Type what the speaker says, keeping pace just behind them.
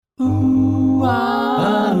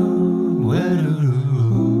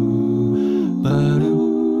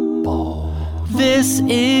This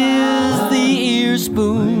is the Ear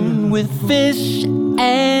Spoon with Fish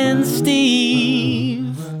and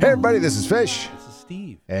Steve. Hey everybody, this is Fish. This is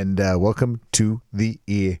Steve. And welcome to the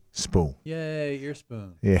Ear Spoon. Yay, Ear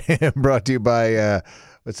Spoon. Yeah, brought to you by,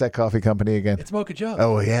 what's that coffee company again? It's Mocha Joe.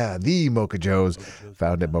 Oh yeah, the Mocha Joe's,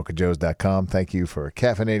 found at mochajoes.com. Thank you for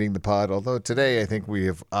caffeinating the pod. Although today I think we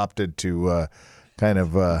have opted to kind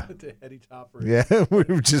of, The Eddie Topper. yeah,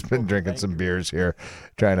 we've just been drinking some beers here,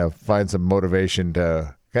 trying to find some motivation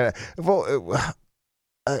to kind of,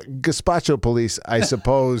 gazpacho police, I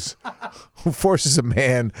suppose, who forces a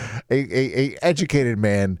man, a educated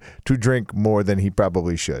man, to drink more than he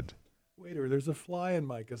probably should. Waiter, there's a fly in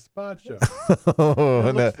my gazpacho. Oh,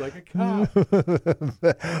 It looks like a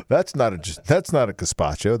cop. that's not a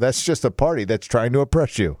gazpacho. That's just a party that's trying to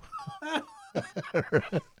oppress you.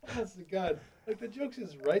 Honest to God. Like, the jokes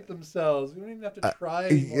just write themselves. We don't even have to try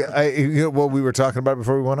Yeah, anymore. well, we were talking about it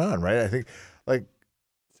before we went on, right? I think like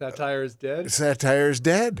Satire is dead. satire is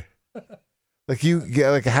dead. Like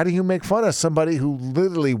how do you make fun of somebody who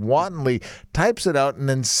literally wantonly types it out and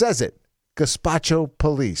then says it? Gazpacho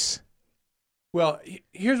police. Well,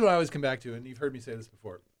 here's what I always come back to, and you've heard me say this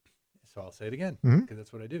before, so I'll say it again, because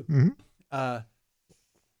that's what I do. Mm-hmm.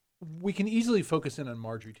 We can easily focus in on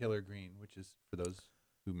Marjorie Taylor Greene, which is, for those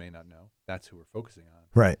who may not know, that's who we're focusing on.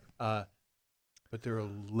 Right. But there are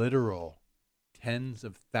literal tens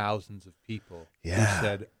of thousands of people Yeah. who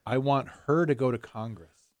said, I want her to go to Congress.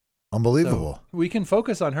 Unbelievable. So we can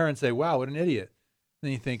focus on her and say, wow, what an idiot.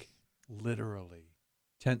 Then you think, literally,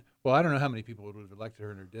 well, I don't know how many people would have elected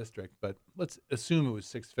her in her district, but let's assume it was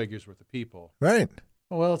six figures worth of people. Right.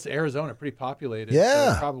 Well, it's Arizona, pretty populated.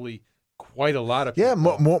 Yeah. So probably quite a lot of people. Yeah,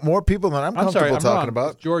 more people than I'm comfortable sorry, I'm talking wrong.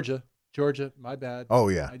 about. It's Georgia, my bad. Oh,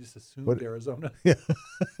 yeah. I just assumed What- Arizona Yeah.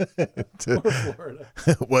 or Florida.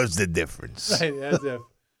 What's the difference? Right, as if.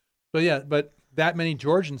 But that many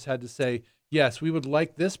Georgians had to say, yes, we would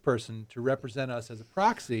like this person to represent us as a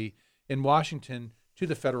proxy in Washington to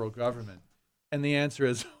the federal government. And the answer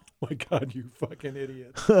is, oh my God, you fucking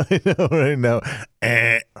idiot. I know.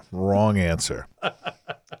 Wrong answer.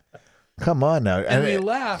 Come on now. And we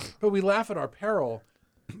laugh, but we laugh at our peril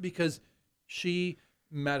because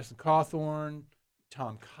Madison Cawthorn,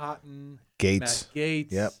 Tom Cotton, Gates. Matt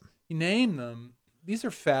Gates, Yep. you name them, these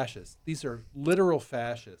are fascists. These are literal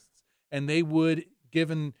fascists. And they would,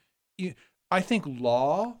 I think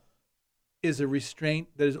law is a restraint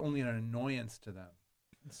that is only an annoyance to them.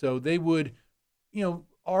 So they would,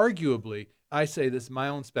 arguably, I say this, my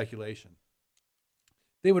own speculation,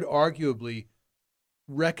 they would arguably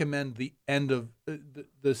recommend the end of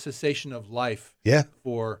the cessation of life Yeah.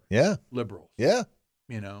 for Yeah. liberals. Yeah.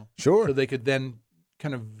 Sure. So they could then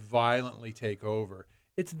kind of violently take over.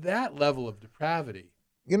 It's that level of depravity.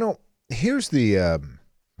 Here's the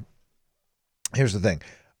thing.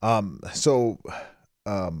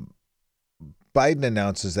 Biden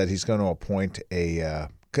announces that he's going to appoint a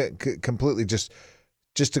completely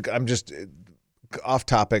I'm just off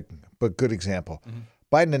topic, but good example. Mm-hmm.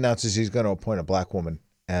 Biden announces he's going to appoint a black woman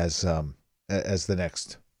as the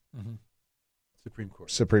next Supreme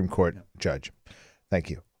Court. Court judge. Thank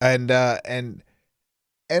you. And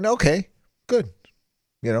okay, good.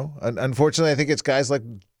 Unfortunately, I think it's guys like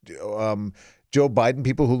Joe Biden,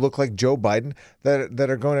 people who look like Joe Biden, that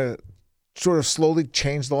are going to sort of slowly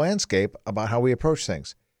change the landscape about how we approach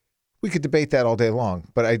things. We could debate that all day long,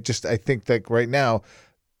 but I think that right now,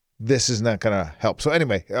 this is not going to help. So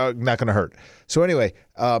anyway, not going to hurt. So anyway,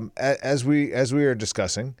 as we are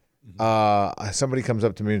discussing, somebody comes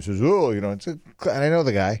up to me and says, "Oh, and I know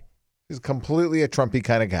the guy. He's completely a Trumpy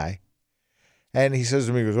kind of guy." And he says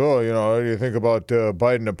to me, he goes, "Oh, how do you think about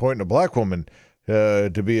Biden appointing a black woman to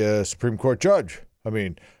be a Supreme Court judge? I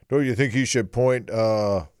mean, don't you think he should appoint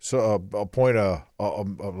a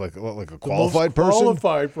qualified person?"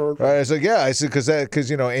 Qualified for Right? I said, "Yeah." I said,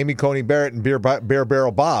 because Amy Coney Barrett and Bear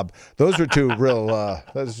Barrel Bob, those are two real.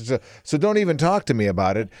 So don't even talk to me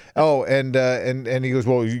about it. Oh, and he goes,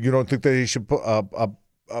 "Well, you don't think that he should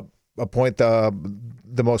appoint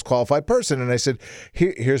the most qualified person?" And I said,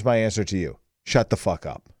 "Here's my answer to you. Shut the fuck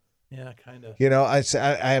up." Yeah, kind of.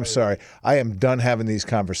 I am sorry. I am done having these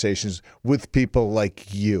conversations with people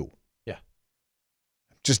like you. Yeah.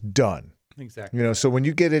 Just done. Exactly. So when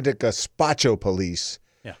you get into gazpacho police,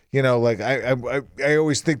 Yeah. I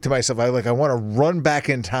always think to myself, I want to run back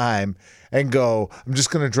in time and go, I'm just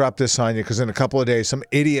going to drop this on you because in a couple of days, some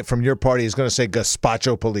idiot from your party is going to say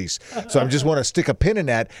gazpacho police. So I just want to stick a pin in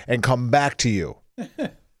that and come back to you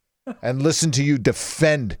and listen to you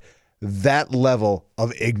defend that level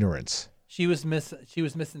of ignorance She was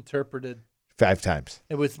misinterpreted. 5 times.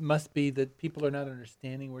 It must be that people are not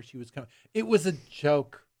understanding where she was coming. It was a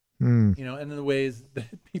joke, Hmm. you know, and the ways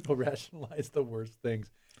that people rationalize the worst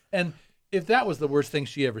things. And if that was the worst thing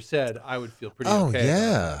she ever said, I would feel pretty Oh, okay.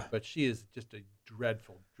 yeah. about it. But she is just a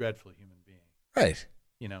dreadful, dreadful human being, Right.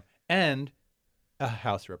 you know, and a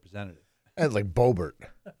House representative. And like Boebert,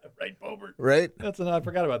 Right, Boebert. right? I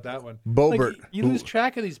forgot about that one. Boebert, Like, you lose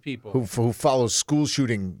track of these people. Who follows school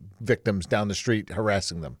shooting victims down the street,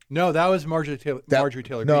 harassing them. No, that was Marjorie Taylor. Marjorie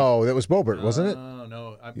Taylor Greene. No, that was Boebert, wasn't it?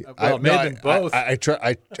 No. Well, it may have been both. I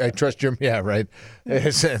trust Jim. Yeah, right.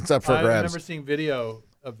 It's up for I grabs. remember seeing video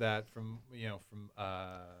of that from what's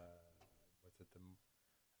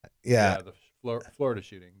it? The Florida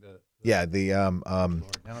shooting. Florida. Now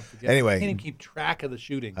I'm forgetting. Anyway. I can't even keep track of the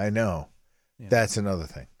shooting. I know. Yeah. That's another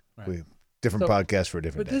thing. Right. Different podcast for a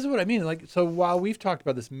different But day. this is what I mean. Like, so while we've talked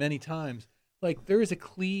about this many times, like there is a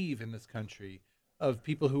cleave in this country of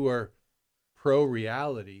people who are pro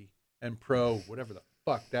reality and pro whatever the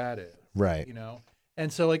fuck that is. Right. You know?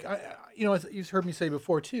 And so like as you've heard me say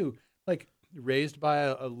before too, like raised by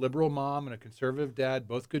a liberal mom and a conservative dad,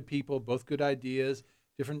 both good people, both good ideas,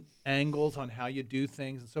 different angles on how you do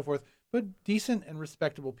things and so forth, but decent and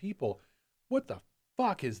respectable people. What the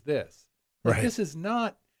fuck is this? Like, Right. this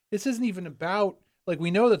isn't even about, like, we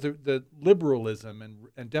know that the liberalism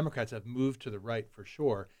and Democrats have moved to the right for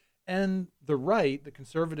sure. And the right, the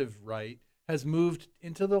conservative right, has moved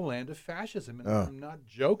into the land of fascism. And I'm not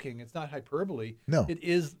joking. It's not hyperbole. No. It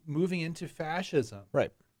is moving into fascism.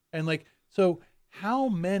 Right. And like, so how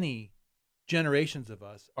many generations of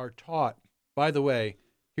us are taught, by the way,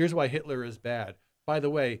 here's why Hitler is bad. By the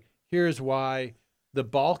way, here's why the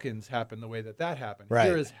Balkans happened the way that happened. Right.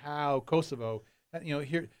 Here is how Kosovo,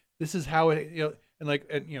 here, this is how it,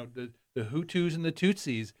 the Hutus and the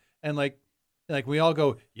Tutsis. And like we all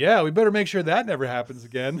go, yeah, we better make sure that never happens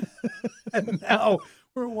again. And now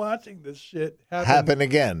we're watching this shit Happen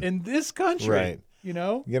again. in this country. Right. You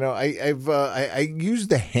know? You know, I used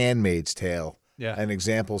The Handmaid's Tale Yeah. and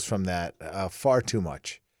examples from that far too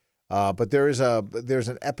much. But there's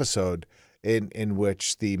an episode in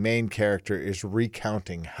which the main character is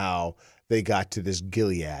recounting how they got to this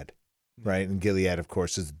Gilead, right? And Gilead, of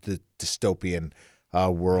course, is the dystopian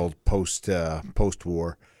world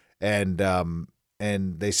post-war, and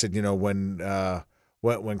they said, you know,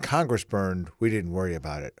 when Congress burned, we didn't worry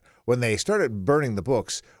about it. When they started burning the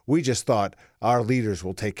books, we just thought our leaders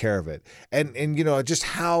will take care of it. And you know, just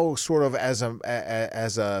how sort of as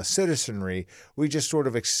a citizenry, we just sort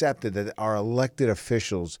of accepted that our elected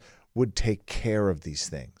officials would take care of these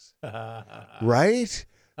things. Right?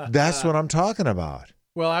 That's what I'm talking about.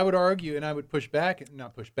 Well, I would argue, and I would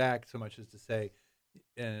not push back so much as to say,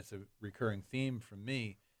 and it's a recurring theme from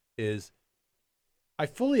me, is I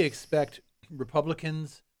fully expect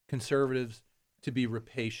Republicans, conservatives to be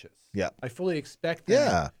rapacious. Yeah. I fully expect them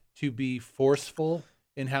Yeah. to be forceful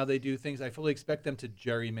in how they do things. I fully expect them to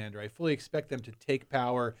gerrymander. I fully expect them to take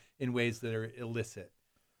power in ways that are illicit.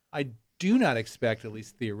 I do not expect, at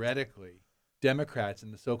least theoretically, Democrats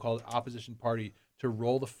in the so-called opposition party to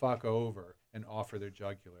roll the fuck over and offer their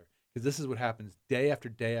jugular. Because this is what happens day after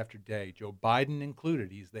day after day, Joe Biden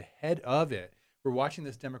included. He's the head of it. We're watching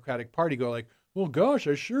this Democratic Party go like, well, gosh,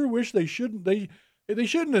 I sure wish they shouldn't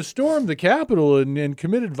have stormed the Capitol and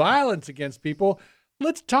committed violence against people.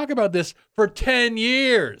 Let's talk about this for 10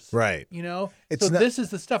 years. Right. You know? It's so not- this is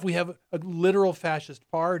the stuff. We have a literal fascist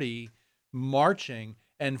party marching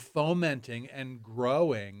and fomenting and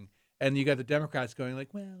growing. And you got the Democrats going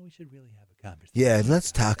like, well, we should really have a conversation. Yeah,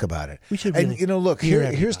 let's talk about it. We should And really you know, look, hear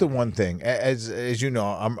here's the everybody. one thing. As you know,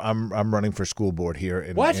 I'm running for school board here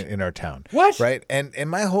in our town. What? Right? And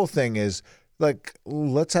my whole thing is like,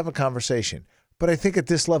 let's have a conversation. But I think at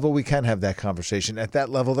this level we can have that conversation. At that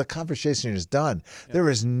level, the conversation is done. Yeah. There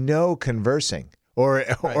is no conversing, or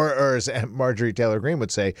as Marjorie Taylor Greene would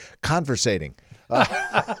say, conversating.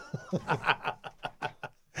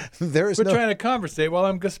 There is We're trying to conversate while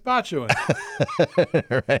I'm gazpachoing.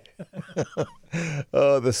 Right.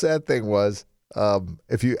 Oh, the sad thing was,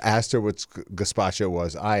 if you asked her what gazpacho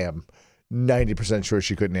was, I am 90% sure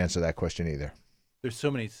she couldn't answer that question either. There's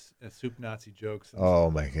so many soup Nazi jokes.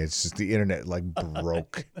 Oh my God! It's just the internet like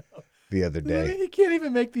broke the other day. You can't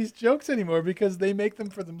even make these jokes anymore because they make them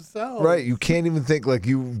for themselves. Right? You can't even think like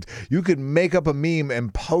you could make up a meme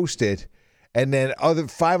and post it. And then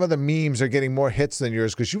 5 other memes are getting more hits than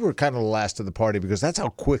yours because you were kind of the last of the party because that's how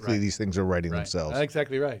quickly these things are writing themselves. That's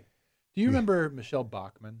exactly right. Do you remember Michelle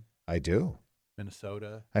Bachmann, I do.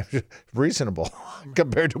 Minnesota? Reasonable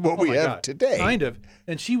compared to what we have today. Kind of.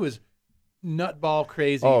 And she was nutball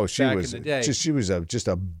crazy Oh, she back was in the day. she was just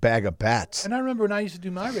a bag of bats. And I remember when I used to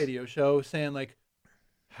do my radio show saying, like,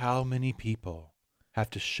 how many people have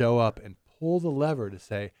to show up and pull the lever to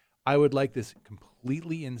say, I would like this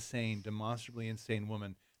completely insane, demonstrably insane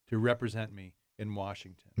woman to represent me in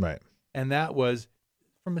Washington. Right. And that was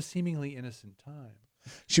from a seemingly innocent time.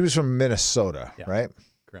 She was from Minnesota, Yeah. right?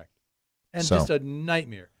 Correct. And So- just a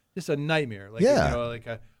nightmare. Like, Yeah. like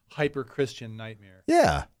a hyper-Christian nightmare.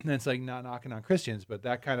 Yeah. And it's like not knocking on Christians, but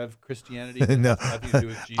that kind of Christianity No. has nothing to do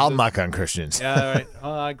with Jesus. I'll knock on Christians. Yeah, all right.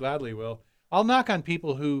 Oh, I gladly will. I'll knock on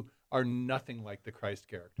people who are nothing like the Christ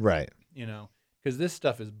character, Right. because this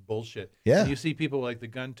stuff is bullshit. Yeah. And you see people like the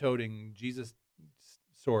gun-toting Jesus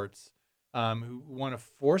sorts who want to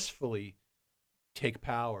forcefully take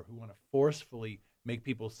power, who want to forcefully make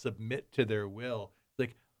people submit to their will.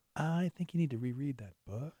 Like, I think you need to reread that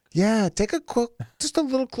book. Yeah, take just a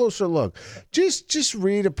little closer look. Just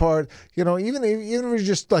read a part. Even if you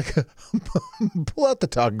just like pull out the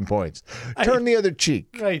talking points, turn the other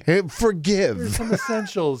cheek, Right. forgive. There's some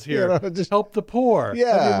essentials here. Just- Help the poor.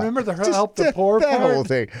 Yeah, Have you remember the Just help the poor that part? whole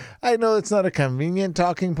thing. I know it's not a convenient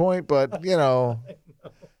talking point, but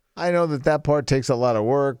I know that part takes a lot of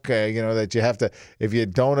work. That you have to. If you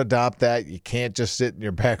don't adopt that, you can't just sit in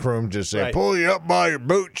your back room just say, Right. "Pull you up by your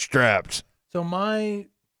bootstraps." So my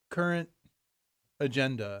current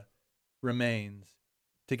agenda remains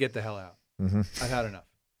to get the hell out. Mm-hmm. I've had enough.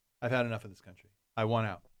 I've had enough of this country. I want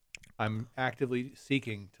out. I'm actively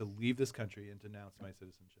seeking to leave this country and denounce my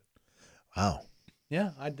citizenship. Wow.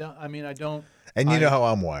 Yeah, I don't. I mean, I don't. And you I- know how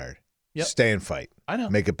I'm wired. Yep. Stay and fight. I know.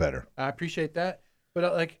 Make it better. I appreciate that,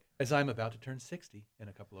 but like as I'm about to turn 60 in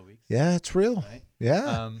a couple of weeks. Yeah, it's real. Right.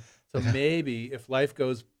 Yeah. So maybe if life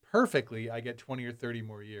goes perfectly, I get 20 or 30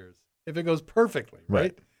 more years. If it goes perfectly,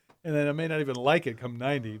 right? And then I may not even like it come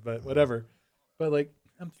 90, but whatever. But like,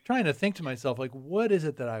 I'm trying to think to myself, like, what is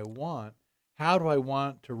it that I want? How do I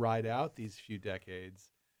want to ride out these few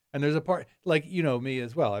decades? And there's a part, like, me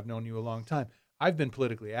as well. I've known you a long time. I've been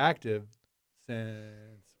politically active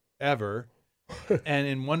since ever. And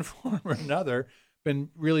in one form or another, been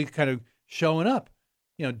really kind of showing up,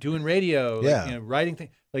 doing radio, Yeah. writing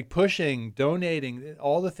things, like pushing, donating,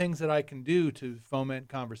 all the things that I can do to foment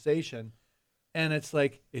conversation. And it's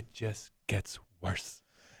like, it just gets worse.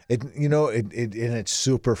 And it's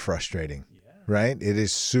super frustrating, right? It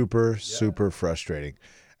is super frustrating.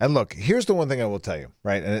 And look, here's the one thing I will tell you,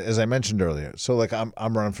 right? And as I mentioned earlier, so like I'm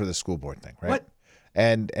running for the school board thing, right? What?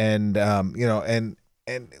 And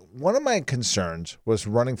one of my concerns was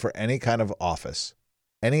running for any kind of office,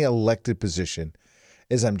 any elected position,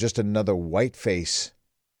 is I'm just another white face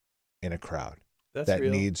in a crowd That's that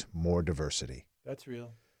real. needs more diversity. That's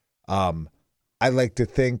real. I like to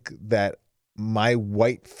think that my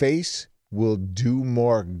white face will do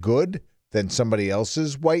more good than somebody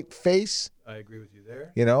else's white face, I agree with you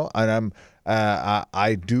there. and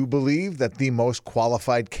I do believe that the most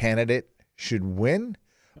qualified candidate should win,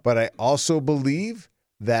 but I also believe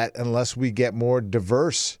that unless we get more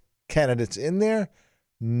diverse candidates in there,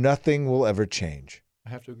 nothing will ever change. I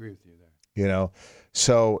have to agree with you there.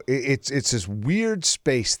 So it's this weird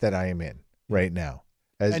space that I am in right now.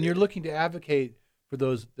 And you're looking to advocate for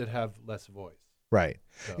those that have less voice. Right.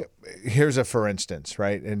 So. Here's a for instance,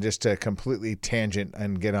 right? And just to completely tangent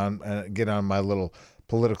and get on my little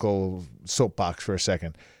political soapbox for a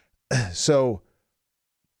second. So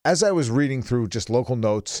as I was reading through just local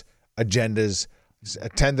notes, agendas,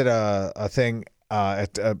 attended a thing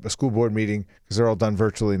at a school board meeting because they're all done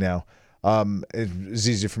virtually now. It was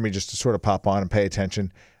easy for me just to sort of pop on and pay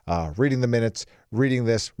attention, reading the minutes, reading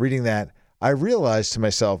this, reading that. I realized to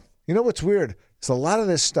myself, what's weird? is a lot of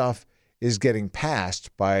this stuff is getting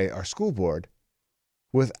passed by our school board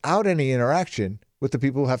without any interaction with the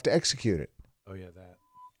people who have to execute it. Oh, yeah, that.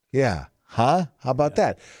 Yeah. Huh? How about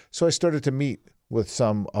that? So I started to meet with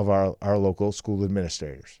some of our local school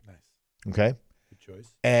administrators. Nice. Okay. Good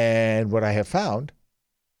choice. And what I have found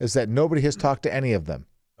is that nobody has talked to any of them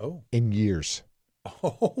Oh. in years.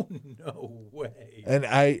 Oh, no way. And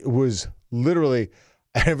I was literally,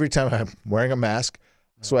 every time I'm wearing a mask,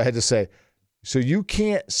 so I had to say, so you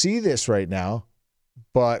can't see this right now,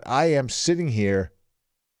 but I am sitting here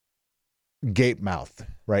gape mouthed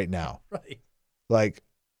right now. Right. Like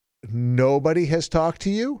nobody has talked to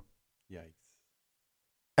you. Yikes.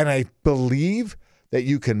 And I believe that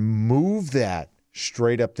you can move that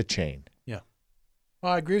straight up the chain. Yeah.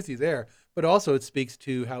 Well, I agree with you there. But also it speaks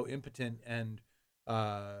to how impotent and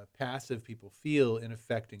passive people feel in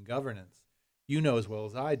affecting governance. You know as well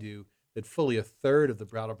as I do that fully a third of the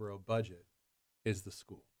Brattleboro budget is the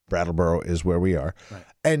school. Brattleboro is where we are. Right.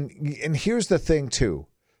 And here's the thing too.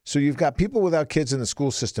 So you've got people without kids in the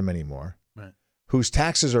school system anymore, Right. whose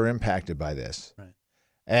taxes are impacted by this. Right.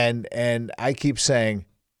 And I keep saying,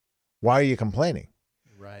 why are you complaining?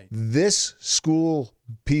 Right. This school,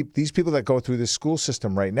 these people that go through this school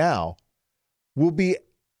system right now will be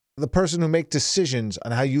the person who make decisions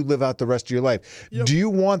on how you live out the rest of your life. Yep. Do you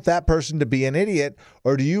want that person to be an idiot,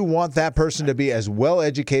 or do you want that person to be as well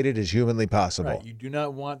educated as humanly possible? Right. You do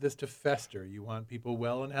not want this to fester. You want people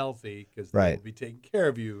well and healthy because Right. they will be taking care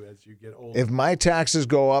of you as you get older. If my taxes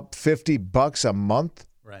go up $50 a month,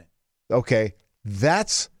 Right. okay,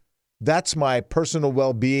 that's my personal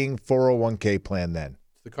well-being 401k plan then.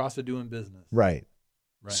 It's the cost of doing business. Right.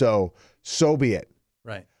 Right. So be it.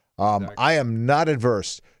 Right. Exactly. I am not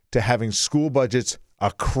adverse to having school budgets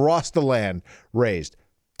across the land raised.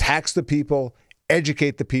 Tax the people,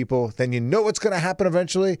 educate the people, then you know what's going to happen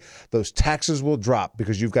eventually? Those taxes will drop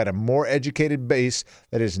because you've got a more educated base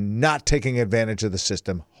that is not taking advantage of the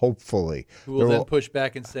system, hopefully. Who will then push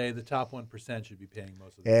back and say the top 1% should be paying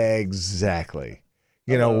most of the Exactly.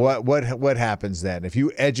 You know what happens then if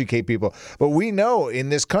you educate people? But we know in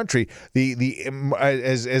this country as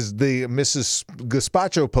the Mrs.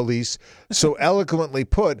 Gazpacho police so eloquently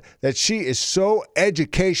put that she is so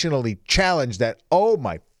educationally challenged that oh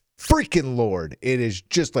my freaking Lord, it is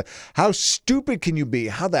just like how stupid can you be?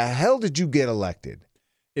 How the hell did you get elected?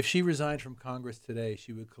 If she resigned from Congress today,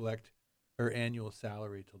 she would collect her annual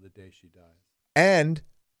salary till the day she dies. And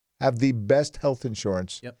have the best health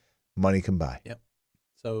insurance money can buy. Yep.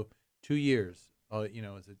 So 2 years,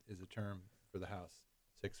 is a term for the House,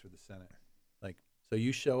 6 for the Senate. Like, so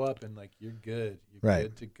you show up and like you're good,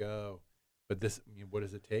 good to go. But this, what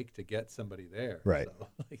does it take to get somebody there? Right. So,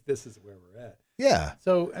 like this is where we're at. Yeah.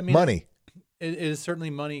 So I mean, money. It is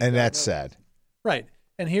certainly money, and that's sad. Right.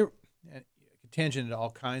 And here, tangent to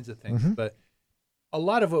all kinds of things, but a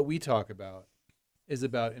lot of what we talk about is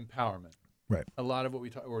about empowerment. Right. A lot of what we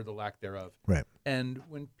talk, or the lack thereof. Right. And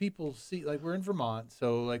when people see, like we're in Vermont,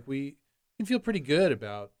 so like we can feel pretty good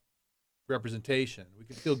about representation. We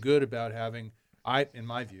can feel good about having, in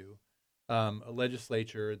my view, a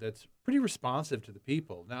legislature that's pretty responsive to the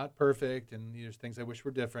people. Not perfect, and there's things I wish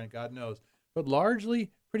were different, God knows, but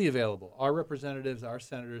largely pretty available. Our representatives, our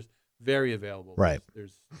senators, very available. Right.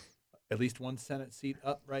 There's at least one Senate seat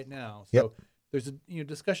up right now. So there's a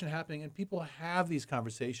discussion happening, and people have these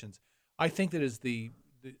conversations. I think that is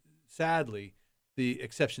sadly the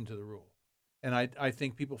exception to the rule. And I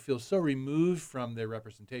think people feel so removed from their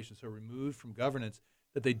representation, so removed from governance,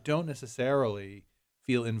 that they don't necessarily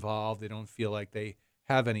feel involved. They don't feel like they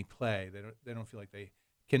have any play. They don't feel like they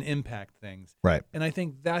can impact things. Right. And I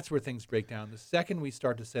think that's where things break down. The second we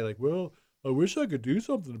start to say, like, well, I wish I could do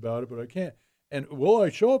something about it, but I can't. And, well, I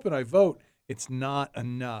show up and I vote. It's not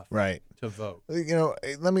enough to vote. You know,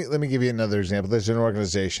 let me give you another example. There's an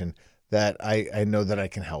organization that I know that I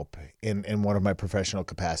can help in one of my professional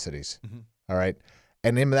capacities. All right.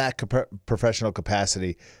 And in that professional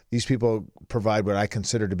capacity, these people provide what I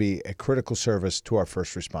consider to be a critical service to our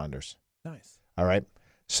first responders. Nice. All right.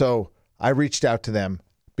 So I reached out to them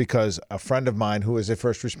because a friend of mine who is a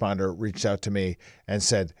first responder reached out to me and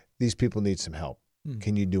said, these people need some help.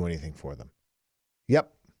 Can you do anything for them?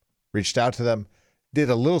 Yep. Reached out to them, did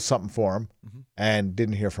a little something for them, and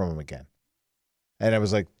didn't hear from them again. And I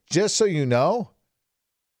was like, just so you know,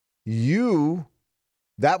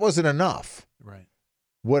 that wasn't enough. Right.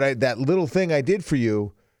 That little thing I did for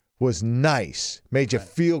you was nice, made you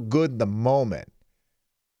feel good in the moment.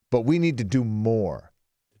 But we need to do more.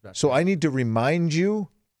 So I need to remind you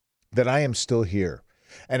that I am still here.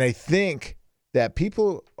 And I think that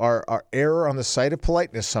people are error on the side of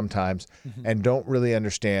politeness sometimes and don't really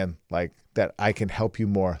understand like that I can help you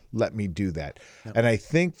more. Let me do that. Yep. And I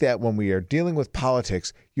think that when we are dealing with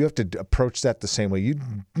politics, you have to approach that the same way. You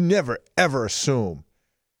never, ever assume,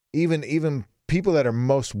 even people that are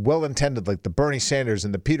most well-intended, like the Bernie Sanders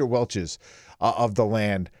and the Peter Welches of the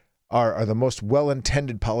land, are the most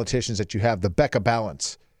well-intended politicians that you have. The Becca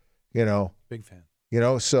Balance, Big fan.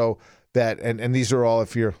 So that and these are all,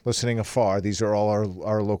 if you're listening afar, these are all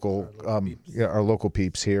our local our local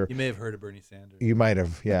peeps here. You may have heard of Bernie Sanders. You might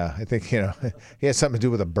have, yeah. I think he had something to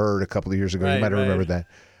do with a bird a couple of years ago. You might have remembered that.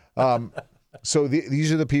 So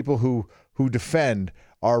these are the people who defend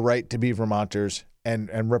our right to be Vermonters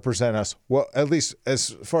and represent us well, at least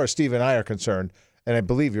as far as Steve and I are concerned, and I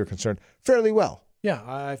believe you're concerned, fairly well. Yeah,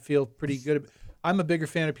 I feel pretty good. I'm a bigger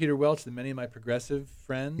fan of Peter Welch than many of my progressive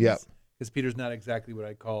friends. Yeah. Because Peter's not exactly what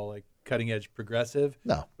I call like cutting edge progressive.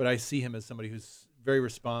 No. But I see him as somebody who's very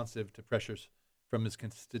responsive to pressures from his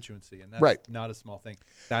constituency, and that's not a small thing.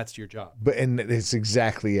 That's your job. And it's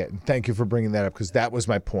exactly it. And thank you for bringing that up, because that was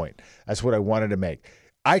my point. That's what I wanted to make.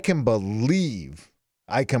 I can believe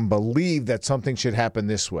that something should happen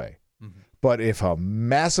this way. But if a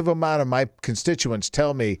massive amount of my constituents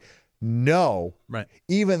tell me no, Right.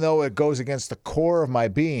 even though it goes against the core of my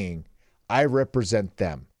being, I represent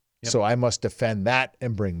them. Yep. So I must defend that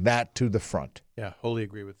and bring that to the front. Yeah, wholly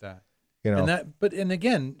agree with that. You know, And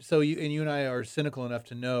again, so you and I are cynical enough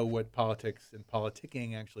to know what politics and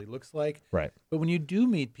politicking actually looks like. right. But when you do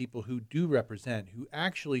meet people who do represent, who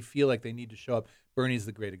actually feel like they need to show up, Bernie's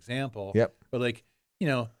the great example. Yep. But like,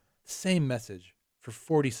 same message for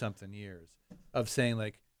 40-something years of saying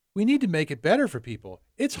like, we need to make it better for people.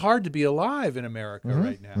 It's hard to be alive in America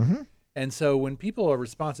right now. And so when people are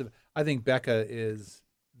responsive, I think Becca is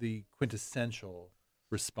the quintessential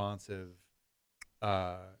responsive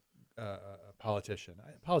politician.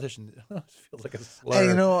 Politician feels like a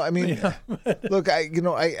slur. And, I mean, look, I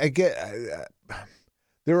get.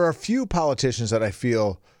 There are a few politicians that I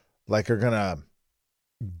feel like are gonna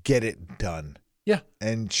get it done. Yeah.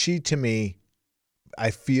 And she, to me, I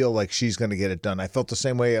feel like she's going to get it done. I felt the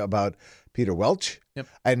same way about Peter Welch. Yep.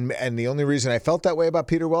 And the only reason I felt that way about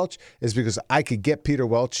Peter Welch is because I could get Peter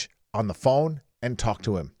Welch on the phone and talk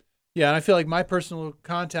to him. Yeah, and I feel like my personal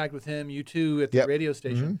contact with him, you too, at the radio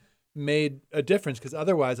station, made a difference because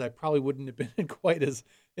otherwise I probably wouldn't have been quite as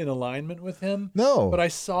in alignment with him. No. But I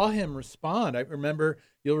saw him respond.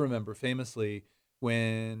 You'll remember famously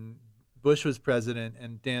when Bush was president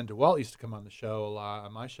and Dan DeWalt used to come on the show a lot,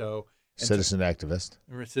 on my show. Citizen activist.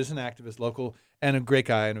 Citizen activist, local, and a great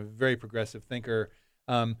guy and a very progressive thinker.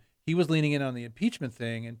 He was leaning in on the impeachment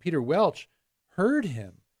thing, and Peter Welch heard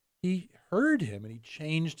him. He heard him, and he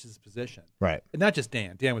changed his position. Right. And not just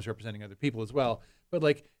Dan. Dan was representing other people as well. But,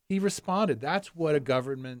 like, he responded. That's what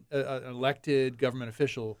an elected government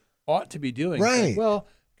official ought to be doing. Right. Like, well,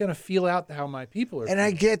 going to feel out how my people are And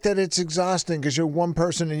I get that it's exhausting because you're one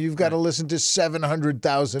person and you've got to listen to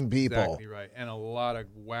 700,000 people. Exactly right. And a lot of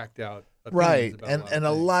whacked out opinions Right. about And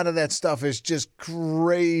a lot of that stuff is just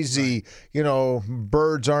crazy,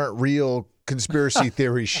 birds aren't real conspiracy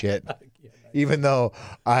theory shit. Even though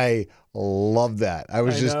I love that. I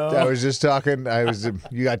was just talking.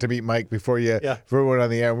 You got to meet Mike before we went on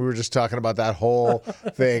the air. We were just talking about that whole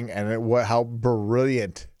thing and how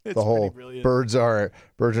brilliant the whole brilliant. birds are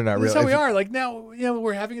not real. That's how we are. Like now,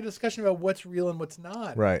 we're having a discussion about what's real and what's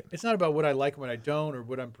not. Right. It's not about what I like and what I don't, or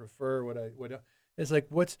what I prefer, what. It's like,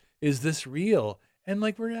 is this real? And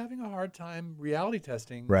like, we're having a hard time reality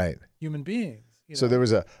testing human beings. So there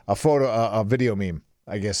was a video meme,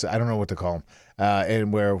 I guess, I don't know what to call them,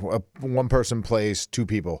 and where one person plays two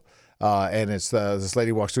people. And it's this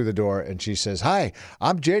lady walks through the door and she says, "Hi,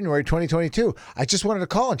 I'm January 2022. I just wanted to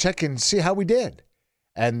call and check and see how we did."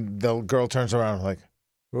 And the girl turns around like,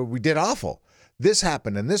 "Well, we did awful. This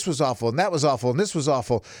happened and this was awful and that was awful and this was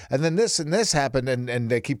awful. And then this and this happened." And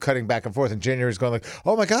they keep cutting back and forth. And January's going like,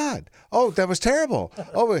 "Oh my God. Oh, that was terrible.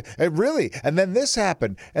 Oh, really? And then this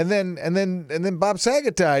happened. And then Bob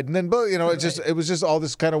Saget died. And then, it was just all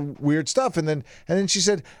this kind of weird stuff." And then she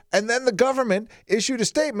said, "And then the government issued a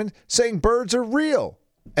statement saying birds are real."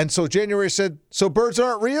 And so January said, "So birds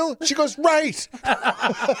aren't real?" She goes, "Right."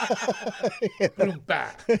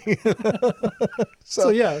 Back. So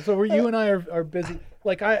you and I are busy.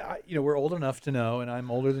 Like we're old enough to know, and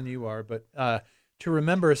I'm older than you are, but to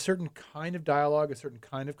remember a certain kind of dialogue, a certain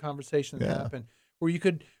kind of conversation that happened, where you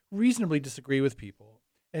could reasonably disagree with people,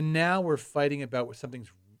 and now we're fighting about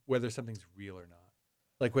whether something's real or not,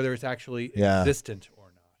 like whether it's actually existent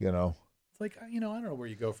or not. It's like I don't know where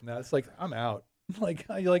you go from that. It's like I'm out. Like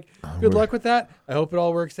good luck with that. I hope it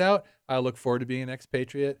all works out. I look forward to being an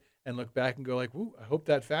expatriate and look back and go like, "Woo, I hope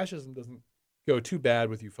that fascism doesn't go too bad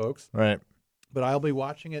with you folks." Right. But I'll be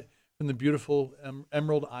watching it from the beautiful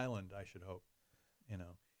Emerald Island, I should hope,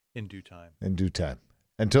 in due time. In due time.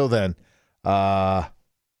 Until then,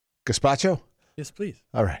 gazpacho? Yes, please.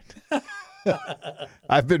 All right.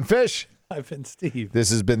 I've been Fish. I've been Steve. This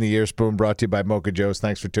has been the Ear Spoon, brought to you by Mocha Joe's.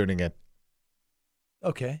 Thanks for tuning in.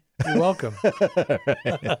 Okay. You're welcome.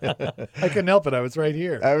 I couldn't help it. I was right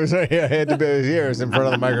here. I was right here. I had to be here. I was in front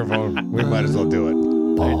of the microphone. We might as well do it.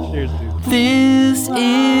 All right, cheers, dude. This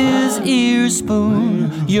is Ear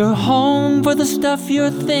Spoon, your home for the stuff you're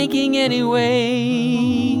thinking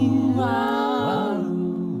anyway.